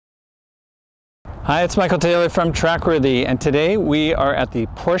Hi, it's Michael Taylor from TrackWorthy, and today we are at the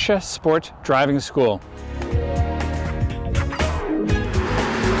Porsche Sport Driving School.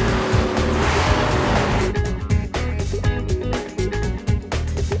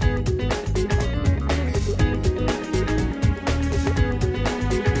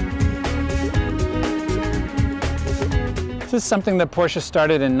 This is something that Porsche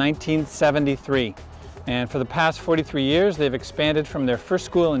started in 1973, and for the past 43 years they've expanded from their first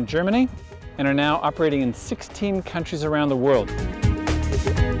school in Germany and are now operating in 16 countries around the world.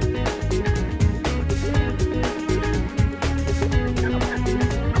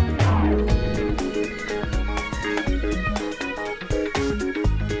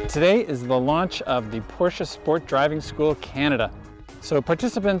 Today is the launch of the Porsche Sport Driving School Canada. So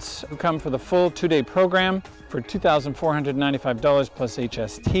participants who come for the full two-day program for $2,495 plus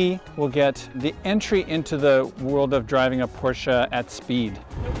HST will get the entry into the world of driving a Porsche at speed.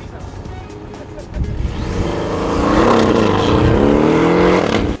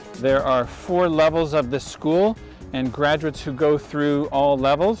 There are 4 levels of this school, and graduates who go through all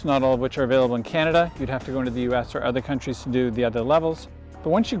levels, not all of which are available in Canada. You'd have to go into the US or other countries to do the other levels.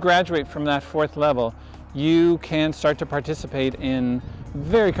 But once you graduate from that 4th level, you can start to participate in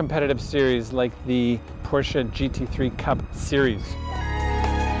very competitive series like the Porsche GT3 Cup Series.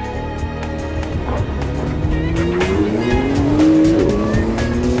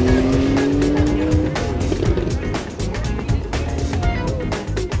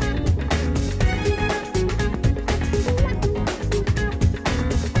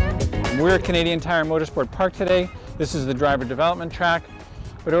 We're at Canadian Tire Motorsport Park today. This is the driver development track.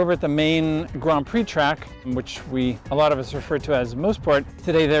 But over at the main Grand Prix track, which a lot of us refer to as Mosport,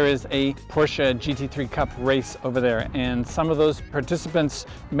 today there is a Porsche GT3 Cup race over there. And some of those participants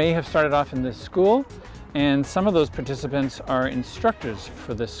may have started off in this school, and some of those participants are instructors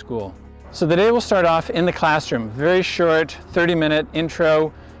for this school. So the day will start off in the classroom. Very short, 30-minute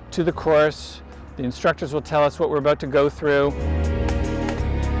intro to the course. The instructors will tell us what we're about to go through.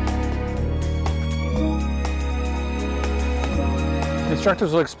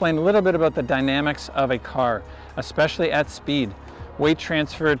 Instructors will explain a little bit about the dynamics of a car, especially at speed. Weight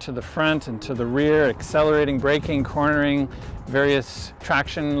transfer to the front and to the rear, accelerating, braking, cornering, various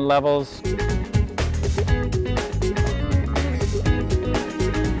traction levels.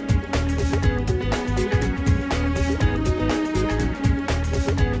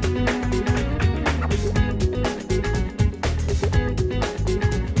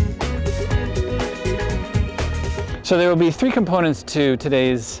 So there will be 3 components to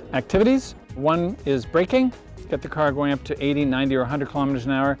today's activities. One is braking, get the car going up to 80, 90, or 100 kilometers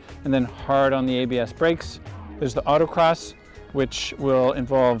an hour, and then hard on the ABS brakes. There's the autocross, which will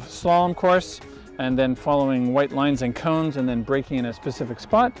involve slalom course, and then following white lines and cones, and then braking in a specific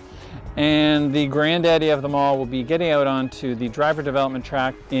spot. And the granddaddy of them all will be getting out onto the driver development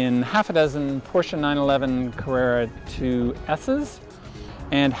track in half a dozen Porsche 911 Carrera 2S's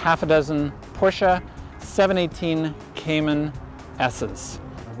and half a dozen Porsche 718 Cayman S's.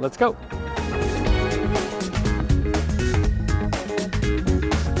 Let's go.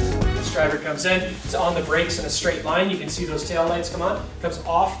 This driver comes in, it's on the brakes in a straight line. You can see those tail lights come on. Comes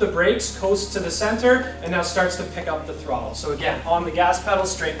off the brakes, coasts to the center, and now starts to pick up the throttle. So again, on the gas pedal,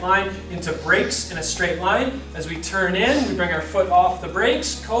 straight line, into brakes in a straight line. As we turn in, we bring our foot off the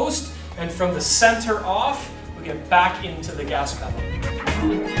brakes, coast, and from the center off, we get back into the gas pedal.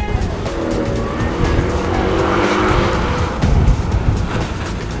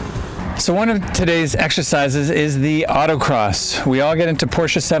 So one of today's exercises is the autocross. We all get into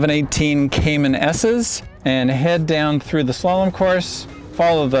Porsche 718 Cayman S's and head down through the slalom course,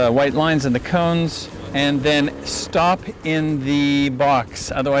 follow the white lines and the cones, and then stop in the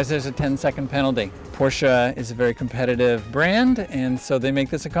box. Otherwise there's a 10-second penalty. Porsche is a very competitive brand, and so they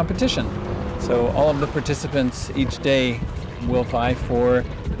make this a competition. So all of the participants each day will vie for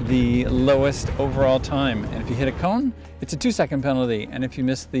the lowest overall time. And if you hit a cone, it's a 2-second penalty. And if you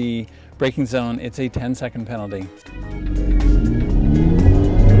miss the braking zone, it's a 10-second penalty.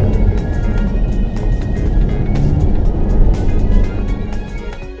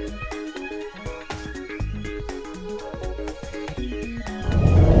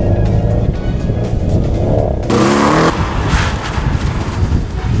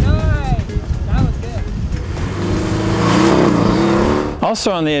 Also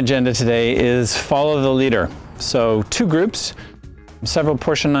on the agenda today is follow the leader. So 2 groups, several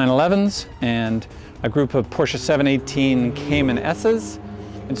Porsche 911s and a group of Porsche 718 Cayman S's.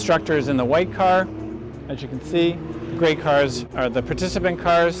 Instructors in the white car. As you can see, the gray cars are the participant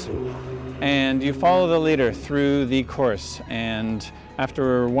cars, and you follow the leader through the course. And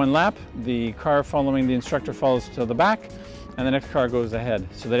After one lap, the car following the instructor follows to the back, and the next car goes ahead,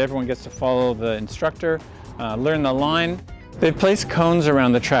 so that everyone gets to follow the instructor, learn the line. They've placed cones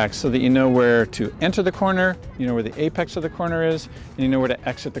around the track so that you know where to enter the corner, you know where the apex of the corner is, and you know where to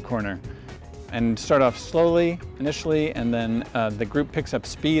exit the corner. And start off slowly initially, and then the group picks up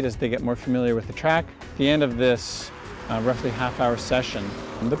speed as they get more familiar with the track. At the end of this roughly half-hour session,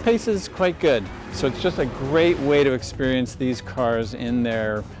 the pace is quite good. So it's just a great way to experience these cars in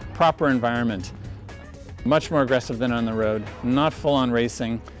their proper environment. Much more aggressive than on the road, not full-on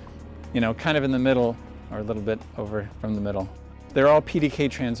racing, you know, kind of in the middle or a little bit over from the middle. They're all PDK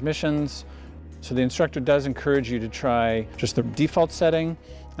transmissions, so the instructor does encourage you to try just the default setting,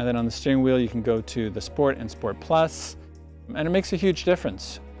 and then on the steering wheel you can go to the Sport and Sport Plus, and it makes a huge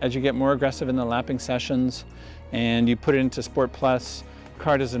difference. As you get more aggressive in the lapping sessions and you put it into Sport Plus, the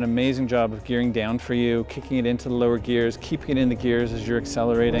car does an amazing job of gearing down for you, kicking it into the lower gears, keeping it in the gears as you're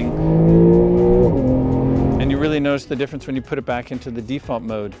accelerating. And you really notice the difference when you put it back into the default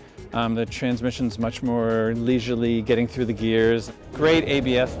mode. The transmission's much more leisurely getting through the gears. Great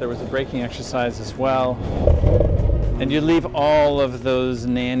ABS, there was a braking exercise as well. And you leave all of those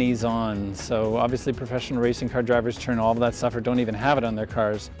nannies on. So obviously professional racing car drivers turn all of that stuff or don't even have it on their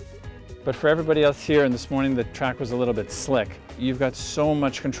cars. But for everybody else here, and this morning the track was a little bit slick. You've got so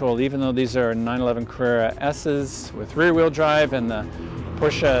much control, even though these are 911 Carrera S's with rear wheel drive, and the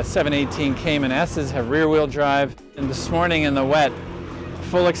Porsche 718 Cayman S's have rear wheel drive. And this morning in the wet,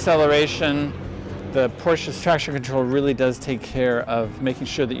 full acceleration, the Porsche's traction control really does take care of making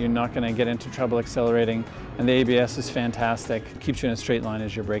sure that you're not going to get into trouble accelerating, and the ABS is fantastic. It keeps you in a straight line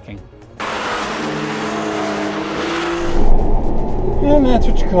as you're braking. And that's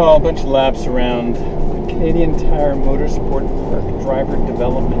what you call a bunch of laps around the Canadian Tire Motorsport Park driver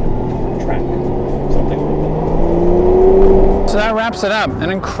development track, something like that. So that wraps it up. An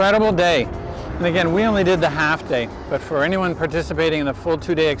incredible day. And again, we only did the half day, but for anyone participating in the full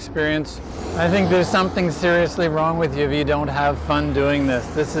 2-day experience, I think there's something seriously wrong with you if you don't have fun doing this.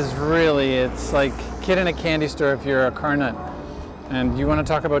 This is really, it's like a kid in a candy store if you're a car nut. And you want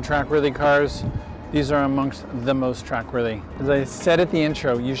to talk about track-worthy cars, these are amongst the most track-worthy. As I said at the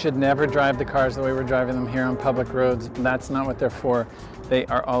intro, you should never drive the cars the way we're driving them here on public roads. That's not what they're for. They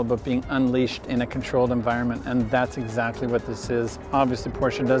are all about being unleashed in a controlled environment, and that's exactly what this is. Obviously,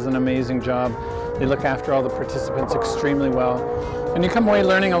 Porsche does an amazing job. They look after all the participants extremely well, and you come away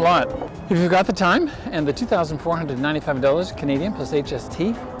learning a lot. If you've got the time and the $2,495 Canadian plus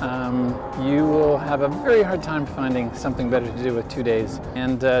HST, you will have a very hard time finding something better to do with 2 days.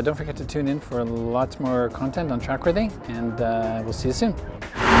 And don't forget to tune in for lots more content on TrackWorthy, and we'll see you soon.